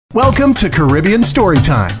Welcome to Caribbean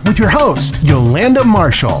Storytime with your host, Yolanda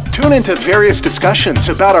Marshall. Tune into various discussions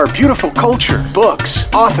about our beautiful culture,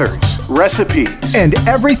 books, authors, recipes, and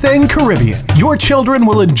everything Caribbean. Your children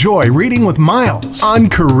will enjoy reading with Miles on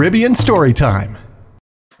Caribbean Storytime.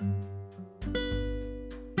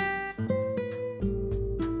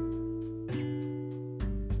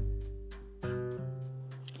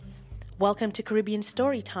 Welcome to Caribbean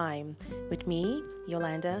Storytime with me,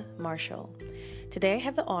 Yolanda Marshall. Today I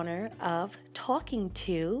have the honor of talking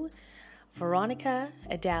to Veronica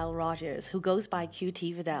Adele Rogers, who goes by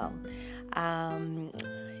QT Vidal.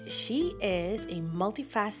 She is a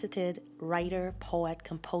multifaceted writer, poet,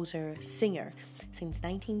 composer, singer since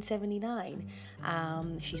 1979.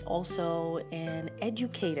 She's also an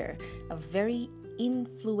educator, a very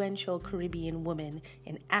influential Caribbean woman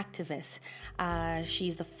and activist.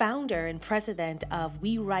 She's the founder and president of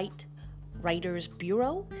We Write Writers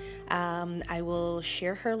Bureau. I will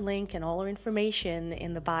share her link and all her information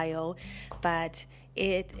in the bio, but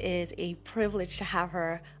it is a privilege to have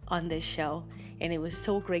her on this show, and it was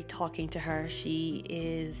so great talking to her. She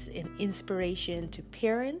is an inspiration to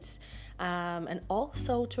parents and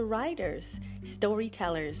also to writers,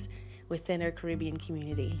 storytellers within our Caribbean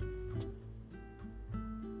community.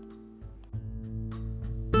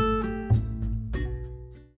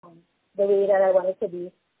 The way that I wanted to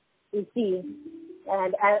be received.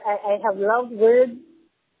 And I have loved words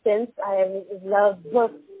since. I have loved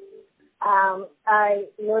books. I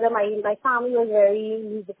know that my family was very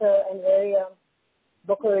musical and very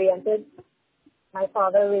book-oriented. My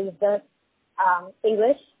father raised us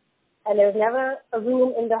English, and there was never a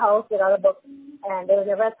room in the house without a book. And there was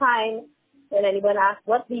never a time when anyone asked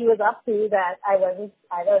what he was up to that I wasn't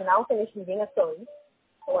either now finished reading a story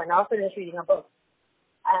or now finished reading a book.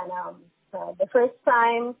 And the first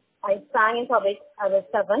time I sang in public, I was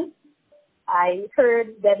 7. I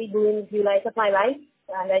heard Debbie Boone's You Light Up My Life,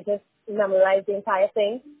 and I just memorized the entire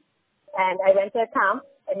thing. And I went to a camp,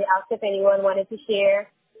 and they asked if anyone wanted to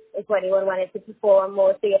share, if anyone wanted to perform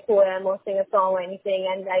or say a poem or sing a song or anything.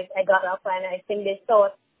 And I got up, and I think they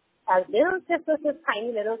thought, as little, just this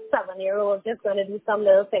tiny little 7-year-old just going to do some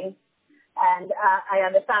little thing. And I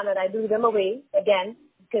understand that I blew them away again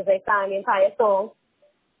because I sang the entire song.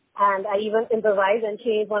 And I even improvised and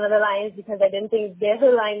changed one of the lines because I didn't think their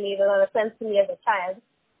whole line made a lot of sense to me as a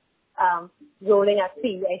child. Rolling at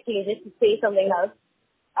sea. I changed it to say something else.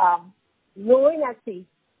 Rolling at sea,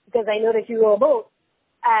 because I know that you row a boat.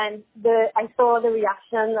 And I saw the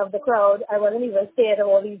reaction of the crowd. I wasn't even scared of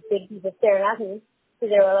all these big people staring at me. So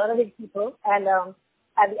there were a lot of big people. And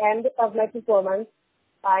at the end of my performance,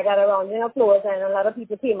 I got a round of applause, and a lot of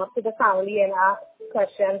people came up to the family and asked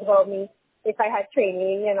questions about me, if I had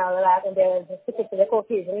training and all of that. And there was this particular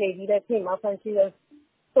Caucasian lady that came up, and she was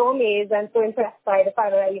so amazed and so impressed by the fact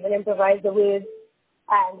that I even improvised the words.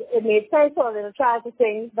 And it made sense for a little child to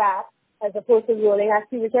sing that as opposed to rolling at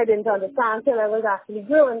sea, which I didn't understand till I was actually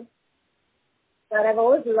grown. But I've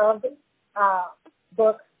always loved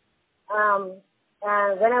books.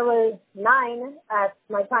 And when I was 9 at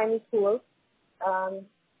my primary school,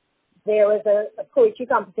 there was a poetry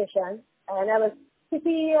competition, and I was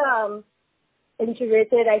pretty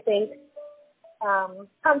introverted, I think.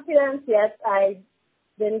 Confidence, yes, I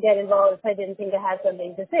didn't get involved. I didn't think I had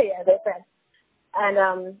something to say, as I said.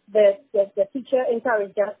 And the teacher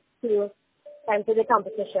encouraged us to enter the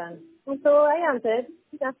competition. And so I entered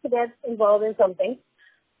just to get involved in something.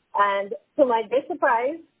 And to my big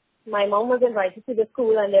surprise, my mom was invited to the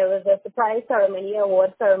school, and there was a surprise ceremony,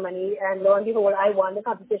 award ceremony, and lo and behold, I won the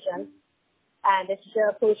competition. And the teacher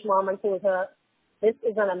approached mom and told her, this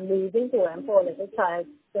is an amazing poem for a little child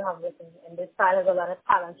to have written, and this child has a lot of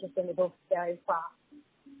talent. She's going to go very far.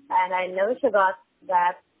 And I never forgot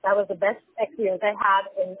that. That was the best experience I had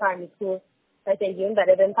in primary school. I think even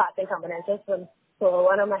better than passing combinations from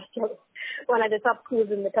one of the top schools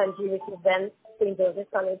in the country, which is then St. Joseph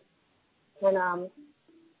College. And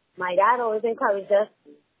my dad always encouraged us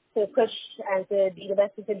to push and to be the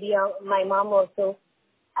best we could be. My mom also.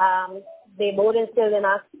 They both instilled in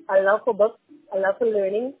us a love for books, a love for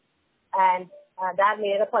learning, and that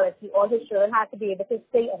made it a policy. All his children had to be able to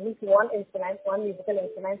play at least one instrument, one musical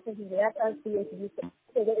instrument, so he let us be introduced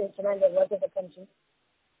to the instrument that was in the country.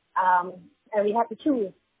 And we had to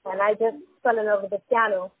choose, and I just fell in love with the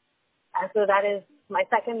piano, and so that is my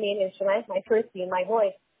second main instrument, my first being my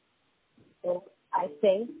voice. So I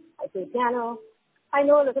sing, I play piano, I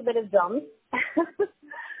know a little bit of drums,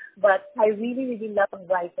 but I really, really love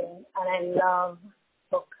writing, and I love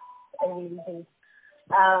books. I really do.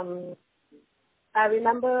 I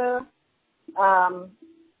remember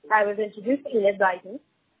I was introduced to Enid Blyton,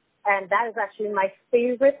 and that is actually my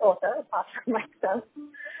favorite author, apart from myself.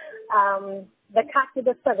 The Cat with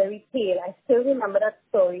the Feathery Tail. I still remember that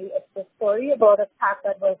story. It's a story about a cat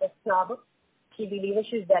that was a snob. She believed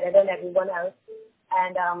she was better than everyone else.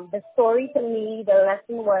 And the story to me, the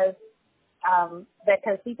lesson was that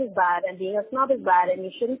conceit is bad and being a snob is bad, and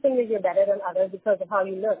you shouldn't think that you're better than others because of how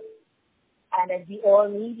you look. And that we all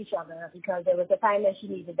need each other, because there was a time when she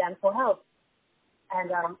needed them for help. And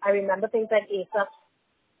I remember things like Aesop's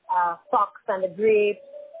Fox and the Grapes,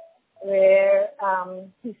 where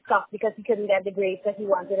he stopped because he couldn't get the grapes that he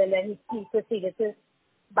wanted, and then he proceeded to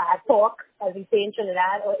bad talk, as we say in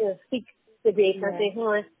Trinidad, or he'll speak the grapes and say,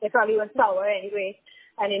 it probably was sour anyway,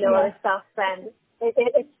 and all this stuff. And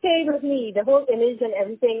it stayed with me, the whole image and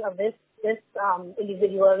everything of this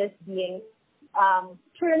individual, this being,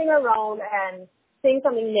 turning around and saying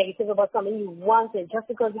something negative about something you wanted just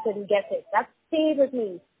because you couldn't get it. That stayed with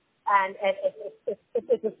me. And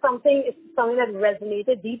it's something that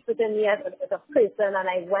resonated deep within me as a person, and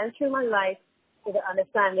I went through my life with the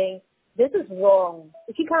understanding this is wrong.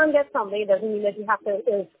 If you can't get something, it doesn't mean that you have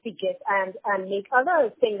to speak it and make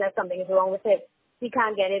others think that something is wrong with it. If you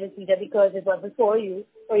can't get it, it's either because it was before you,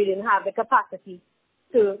 or you didn't have the capacity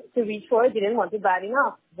to reach for it, you didn't want it bad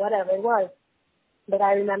enough, whatever it was. But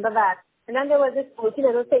I remember that. And then there was this quirky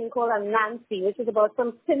little thing called a Nancy, which is about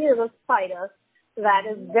some silly little spider that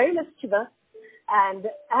is very mischievous, and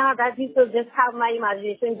that people just have my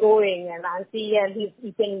imagination going. And Nancy, and he's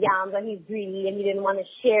eating yams, and he's greedy, and he didn't want to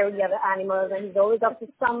share with the other animals, and he's always up to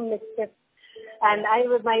some mischief. And I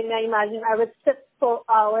would sit for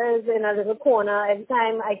hours in a little corner. Every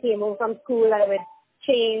time I came home from school, I would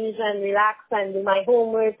change and relax and do my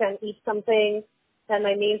homework and eat something. And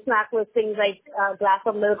my main snack was things like a glass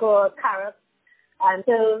of milk or carrots,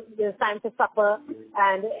 until it was time for supper.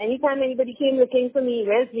 And anytime anybody came looking for me,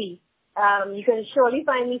 where's Lee? You can surely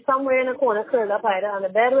find me somewhere in a corner, curled up, either on the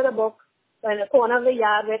bed with a book, or in a corner of the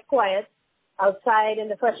yard where it's quiet, outside in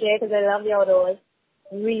the fresh air, because I love the outdoors,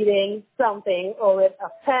 reading something, or with a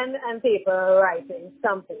pen and paper writing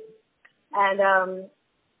something. And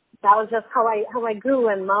that was just how I grew,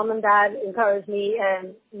 and Mom and Dad encouraged me,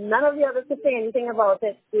 and none of the others could say anything about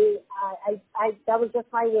it. That was just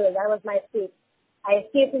my world. That was my escape. I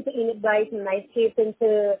escaped into Enid Blyton, and I escaped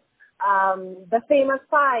into the Famous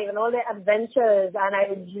Five and all their adventures, and I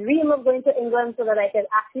would dream of going to England so that I could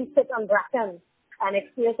actually sit on bracken and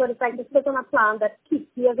experience what it's like to sit on a plant that keeps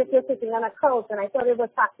you as if you're sitting on a couch, and I thought it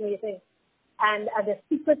was fascinating. And at the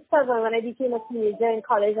Secret Seven, when I became a teenager in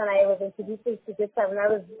college and I was introduced to Secret Seven, I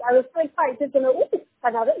was so excited to know,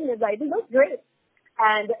 another Enid Blyton, that's great.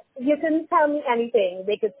 And you couldn't tell me anything.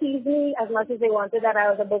 They could tease me as much as they wanted that I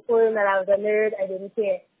was a bookworm, that I was a nerd. I didn't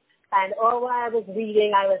care. And all while I was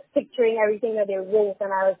reading, I was picturing everything that they wrote,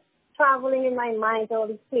 and I was traveling in my mind to all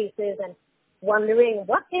these places and wondering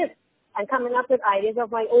what if, and coming up with ideas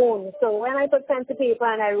of my own. So when I put pen to paper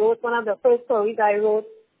and I wrote one of the first stories I wrote,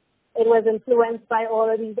 it was influenced by all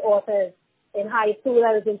of these authors. In high school,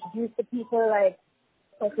 I was introduced to people like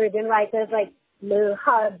Caribbean writers like Lil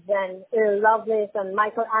Hudds and Earl Lovelace and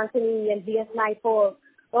Michael Anthony and V.S. Naipaul,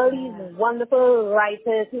 all these wonderful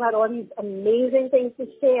writers who had all these amazing things to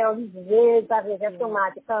share, all these words that were just so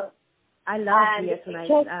magical. I love V.S.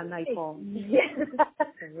 Naipaul.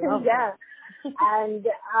 Yeah. And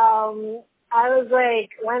I was like,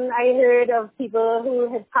 when I heard of people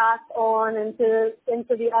who had passed on into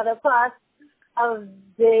the other parts of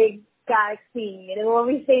the galaxy, and when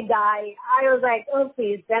we say die, I was like, oh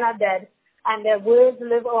please, they're not dead. And their words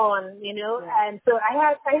live on, Yeah. And so I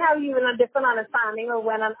have even a different understanding of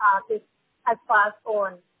when an artist has passed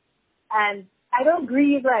on. And I don't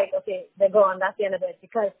grieve like, okay, they're gone, that's the end of it,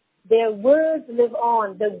 because their words live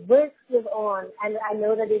on, the works live on, and I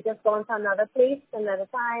know that they've just gone to another place, another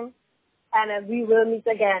time, and we will meet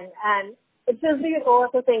again. And it's just the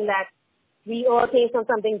also thing that we all came from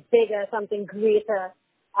something bigger, something greater,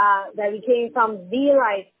 that we came from the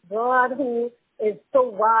light, God, who is so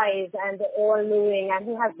wise and all-knowing, and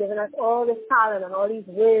who has given us all this talent and all these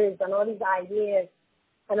words and all these ideas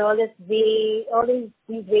and all these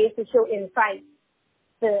ways to show insight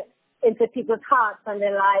into people's hearts and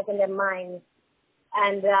their lives and their minds.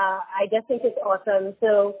 And I just think it's awesome.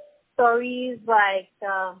 So stories like,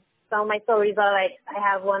 some of my stories are like, I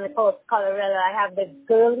have one called Colorella, I have The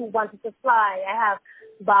Girl Who Wanted to Fly, I have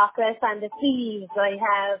Barkless and the Thieves, I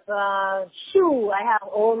have Shoe, I have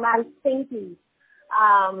Old Man Stinky,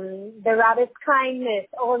 The Rabbit's Kindness.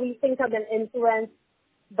 All these things have been influenced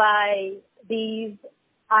by these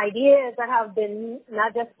ideas that have been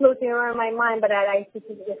not just floating around my mind, but that I just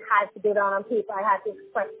had to go down on paper. I had to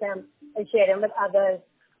express them and share them with others.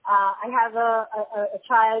 I have a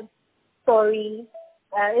child story.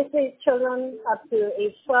 It's for children up to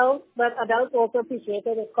age 12, but adults also appreciate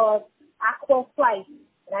it. It's called Aqua Flight.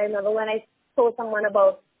 And I remember when I told someone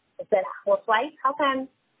about it, said Aqua Flight, how can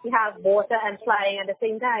we have water and flying at the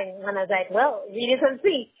same time? And I was like, well, read it and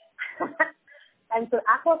see. And so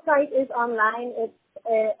Aqua Flight is online. It's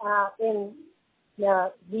in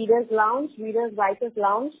the Reader's Writer's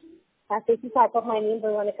Lounge. That's if you type up my name,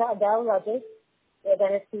 Veronica Adele Rogers. You're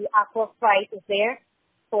going to see Aqua Flight is there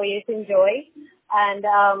for you to enjoy. And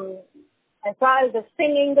as far as the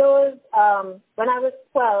singing goes, when I was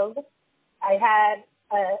 12, I had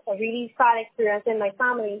a really sad experience in my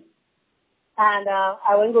family. And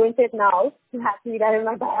I won't go into it now. You have to read that in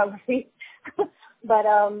my biography. But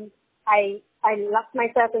I locked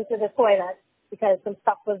myself into the toilet because some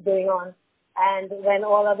stuff was going on. And when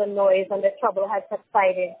all of the noise and the trouble had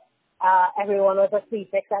subsided, everyone was asleep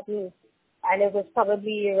except me. And it was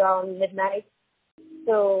probably around midnight.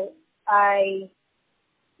 So I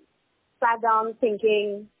sat down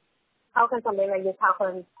thinking, how can something like this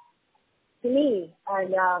happen to me?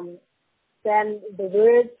 And then the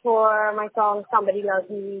words for my song, Somebody Loves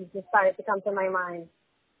Me, just started to come to my mind.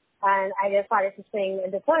 And I just started to sing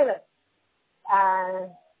in the toilet,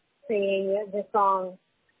 singing the song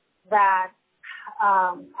that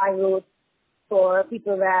I wrote for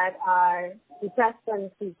people that are depressed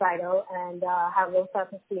and suicidal and have low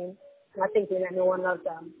self-esteem, not thinking that no one loves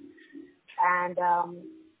them. And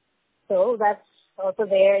so that's also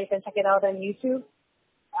there. You can check it out on YouTube.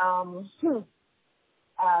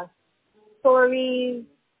 Stories,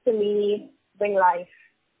 to me, bring life.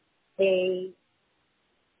 They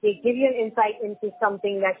give you an insight into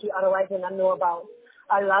something that you otherwise would not know about.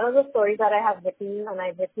 A lot of the stories that I have written, and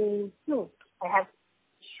I've written, I have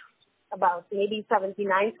about maybe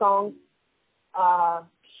 79 songs,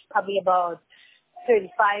 probably about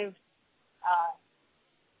 35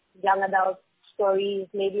 young adult stories,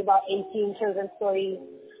 maybe about 18 children's stories,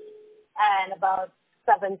 and about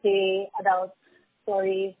 70 adult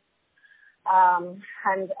stories,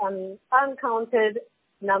 and an uncounted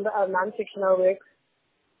number of non-fictional works.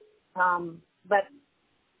 But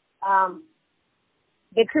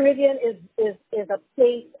the Caribbean is a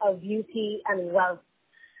place of beauty and wealth.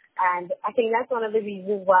 And I think that's one of the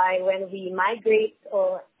reasons why when we migrate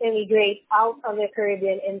or immigrate out of the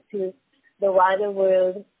Caribbean into the wider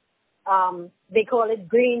world, they call it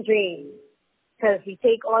green dreams, because we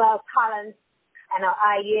take all our talents and our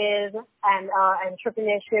ideas and our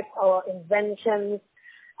entrepreneurship, our inventions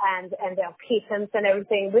and our patents and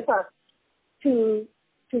everything with us to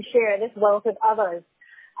share this wealth with others.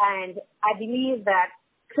 And I believe that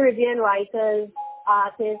Caribbean writers,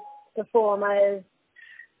 artists, performers,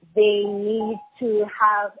 they need to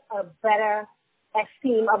have a better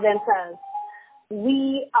esteem of themselves.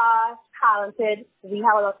 We are talented. We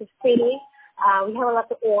have a lot to say. We have a lot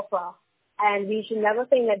to offer. And we should never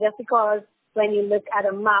think that just because when you look at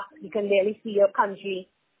a map, you can barely see your country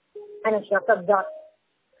and it's just a dot.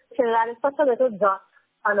 Trinidad is such a little dot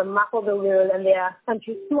on the map of the world, and there are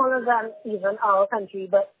countries smaller than even our country,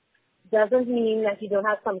 but doesn't mean that you don't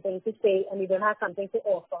have something to say and you don't have something to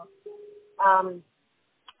offer.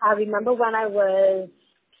 I remember when I was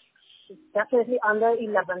definitely under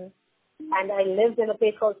 11, and I lived in a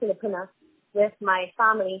place called Filipina with my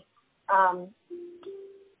family.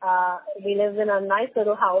 We lived in a nice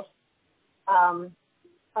little house on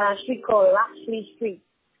a street called Lashley Street,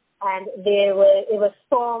 and it was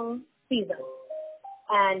storm season,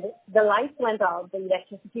 and the lights went out, the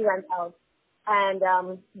electricity went out, and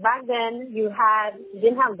back then you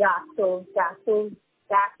didn't have gas stoves. Gas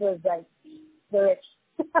was like the rich.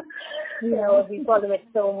 You know, we call them it.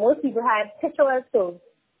 So most people had pitch oil stoves,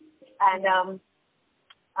 and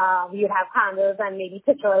we would have candles and maybe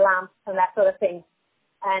pitch oil lamps and that sort of thing.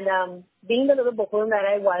 And being the little bookworm that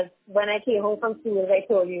I was, when I came home from school, as I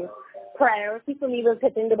told you, priority for me was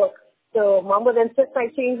hitting the books. So Mom would insist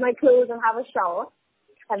I change my clothes and have a shower,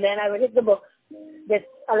 and then I would hit the books with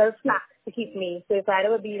a little snack to keep me. So if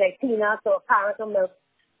either would be like peanuts or carrot or milk,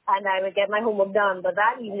 and I would get my homework done. But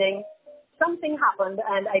that evening, something happened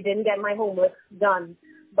and I didn't get my homework done.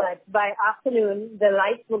 But by afternoon, the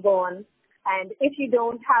lights were gone. And if you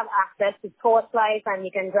don't have access to torchlight and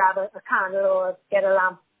you can grab a candle or get a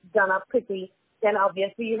lamp done up quickly, then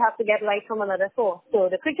obviously you have to get light from another source. So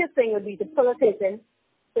the quickest thing would be to pull a curtain,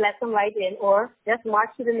 let some light in, or just march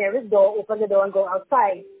to the nearest door, open the door and go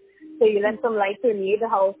outside. So you let some light permeate the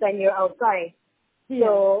house and you're outside. Yeah.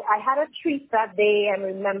 So I had a treat that day. I'm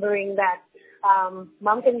remembering that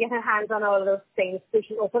Mom can get her hands on all those things. So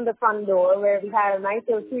she opened the front door where we had a nice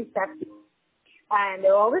little 3 steps, and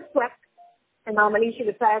they're always swept. And normally she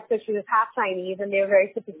would tell us because she was half Chinese and they were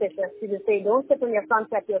very superstitious. She would say, don't sit on your front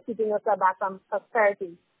step. You're keeping yourself back from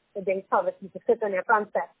prosperity. It brings poverty to sit on your front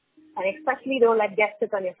step. And especially don't let guests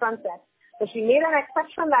sit on your front step. So she made an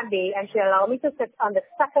exception that day and she allowed me to sit on the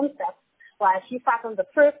second step while she sat on the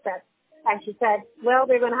first step. And she said, well,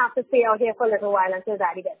 we're going to have to stay out here for a little while until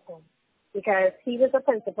Daddy gets home. Because he was a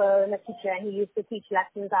principal and a teacher and he used to teach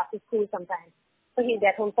lessons after school sometimes. So he'd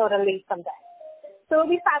get home sort of late sometimes. So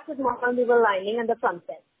we sat with Mom and we were lining in the front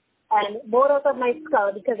step. And bored out of my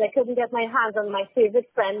skull because I couldn't get my hands on my favorite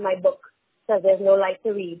friend, my book, because there's no light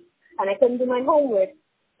to read. And I couldn't do my homework.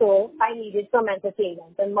 So I needed some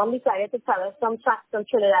entertainment. And Mom decided to tell us some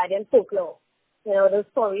Trinidadian folklore. You know, those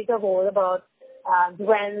stories of old about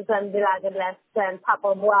Duendes and Village Blessed and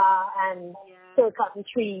Papa Bois and Sir Cotton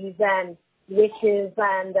Trees and witches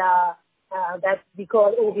and that we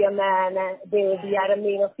call Obia man. And they would be either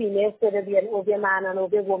male or female, so there'd be an Obia man and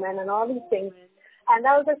Obia woman and all these things. And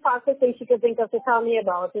that was the fastest thing she could think of to tell me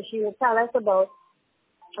about. So she would tell us about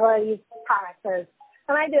all these characters.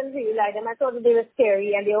 And I didn't really like them. I thought that they were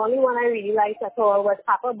scary. And the only one I really liked at all was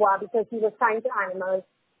Papa Bois because he was kind to animals.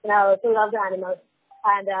 And I also loved animals.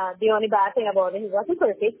 And the only bad thing about it, he wasn't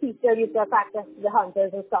perfect. He still used to attack the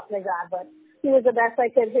hunters and stuff like that. But he was the best I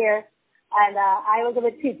could hear. And I was a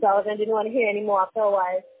bit creeped out and didn't want to hear any more after a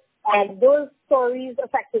while. And those stories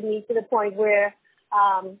affected me to the point where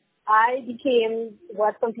I became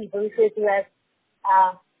what some people refer to as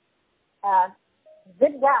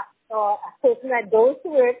zigzag, or a person that goes to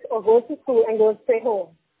work or goes to school and goes straight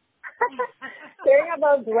home. Hearing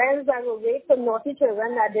about duendes that will wait for naughty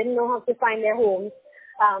children that didn't know how to find their homes,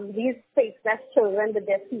 these faceless children with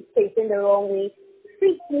their feet facing the wrong way,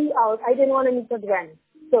 freaked me out. I didn't want to meet a duende.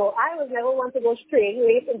 So I was never one to go straight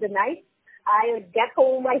late in the night. I would get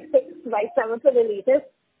home by 6, by 7 for the latest.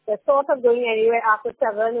 The thought of going anywhere after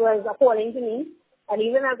 7 was appalling to me. And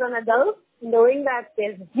even as an adult, knowing that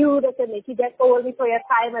there's you that can make you get old before your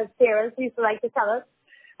time, as parents used to like to tell us,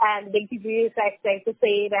 and big people used to expect to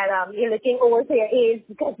say that you're looking old to your age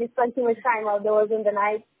because you spend too much time outdoors in the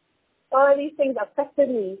night. All these things affected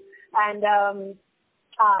me. And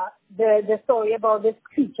the story about this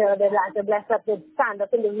creature, the Lanta Blessed, would stand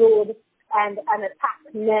up in the road and attack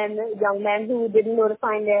men, young men who didn't know to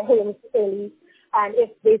find their homes early. And if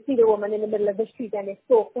they see the woman in the middle of the street and they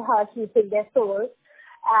spoke to her, she would take their soul.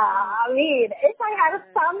 I mean, if I had a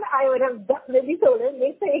son, I would have definitely told him,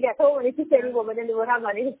 make sure you get home and if you see any woman and they would have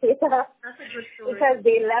money to say to her. That's a good story. Because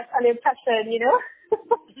they left an impression, you know.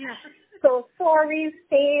 Yeah. So stories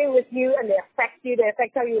stay with you and they affect you. They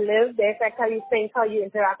affect how you live. They affect how you think, how you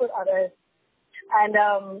interact with others. And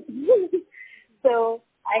so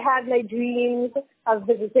I had my dreams of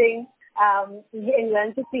visiting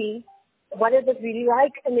England to see what is it really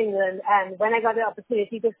like in England. And when I got the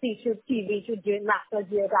opportunity to see through TV, through National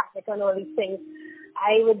Geographic and all these things,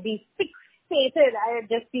 I would be fixated. I would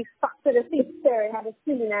just be stuck to the seat staring at the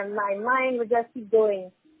scene and my mind would just keep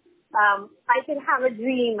going. I could have a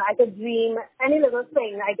dream. I could dream any little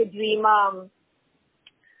thing. I could dream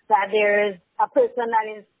that there is a person that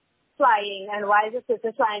is flying. And why is this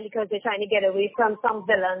person flying? Because they're trying to get away from some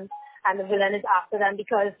villain. And the villain is after them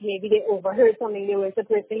because maybe they overheard something they weren't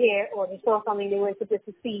supposed to hear or they saw something they weren't supposed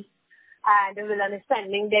to see. And the villain is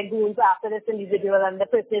sending their goons after this individual and the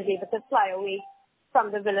person is able to fly away from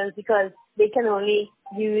the villains because they can only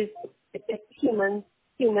use human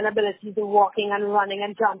abilities of walking and running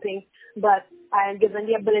and jumping. But I am given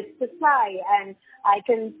the ability to fly and I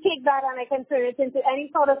can take that and I can turn it into any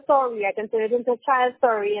sort of story. I can turn it into a child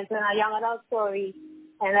story, into a young adult story,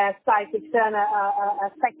 and a sci fiction,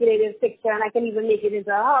 a speculative fiction, and I can even make it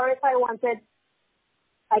into a horror if I wanted.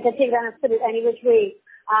 I could take that and put it any which way.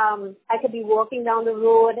 I could be walking down the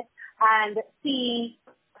road and see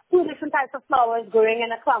 2 different types of flowers growing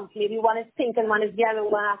in a clump. Maybe one is pink and one is yellow,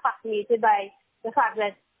 and I'm fascinated by the fact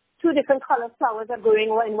that 2 different colored flowers are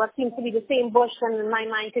growing in what seems to be the same bush, and my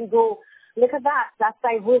mind can go, look at that. That's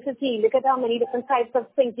diversity. Look at how many different types of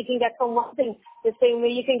things you can get from one thing. The same way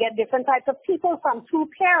you can get different types of people from 2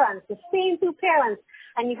 parents, the same 2 parents.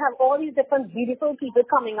 And you have all these different beautiful people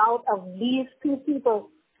coming out of these 2 people.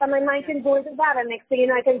 And my mind can go into that. And next thing you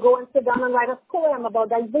know, I can go and sit down and write a poem about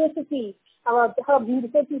diversity, about how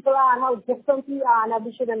beautiful people are and how different we are. And how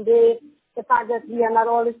we should embrace the fact that we are not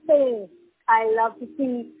all the same. I love to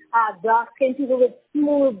see dark-skinned people with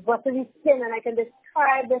smooth, buttery skin, and I can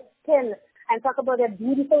describe their skin and talk about their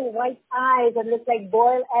beautiful white eyes that look like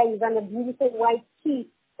boiled eggs and the beautiful white teeth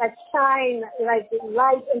that shine like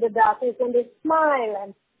light in the darkness when they smile,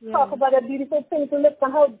 and talk about their beautiful pink lips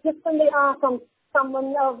and how different they are from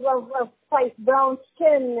someone of spice brown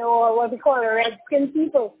skin or what we call red-skinned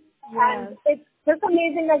people. And it's just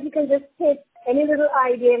amazing that you can just take any little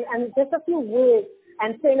idea and just a few words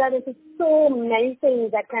and turn that into so many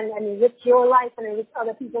things that can enrich your life and enrich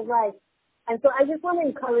other people's lives. And so I just want to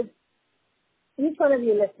encourage each one of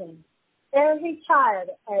you listening. Every child,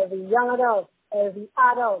 every young adult, every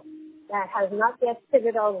adult that has not yet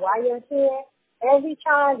figured out why you're here, every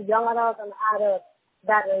child, young adult, and adult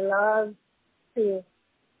that loves to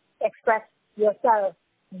express yourself.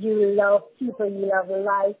 You love people, you love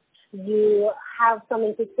life, you have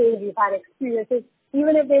something to say, you've had experiences,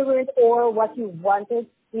 even if they weren't all what you wanted,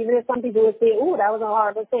 even if some people would say, oh, that was a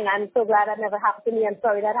horrible thing, I'm so glad that never happened to me, I'm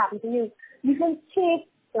sorry that happened to you. You can take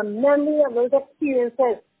the memory of those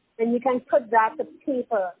experiences and you can put that to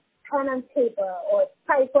paper, pen and paper, or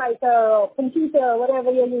typewriter, or computer,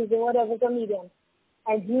 whatever you're using, whatever the medium.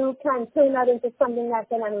 And you can turn that into something that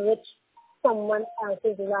can enrich someone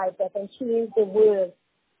else's life, that can change the world.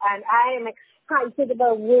 And I am excited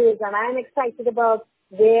about words, and I am excited about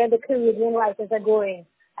where the Caribbean writers are going.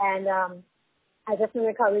 And I just want to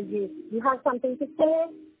encourage you. You have something to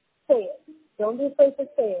say it. Don't be afraid to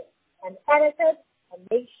say it. And edit it, and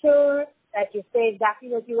make sure that you say exactly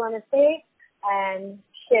what you want to say, and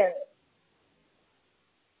share it.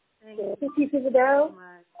 Thank you, Fidel.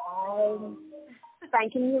 I'm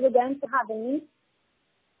thanking you again for having me.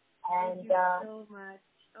 And thank you so much.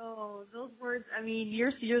 Oh, those words, I mean,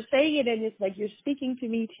 you're saying it and it's like you're speaking to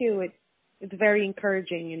me too. It's very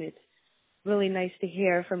encouraging and it's really nice to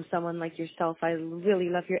hear from someone like yourself. I really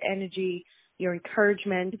love your energy, your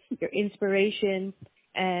encouragement, your inspiration,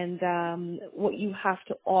 and what you have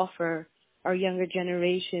to offer our younger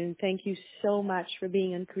generation. Thank you so much for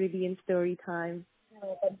being on Caribbean Storytime.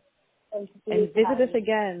 Thank you. And visit us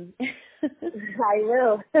again. I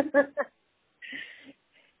will.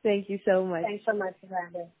 Thank you so much. Thanks so much,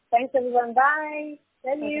 Brandon. Thanks, everyone. Bye.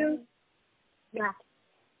 Love you. Yeah.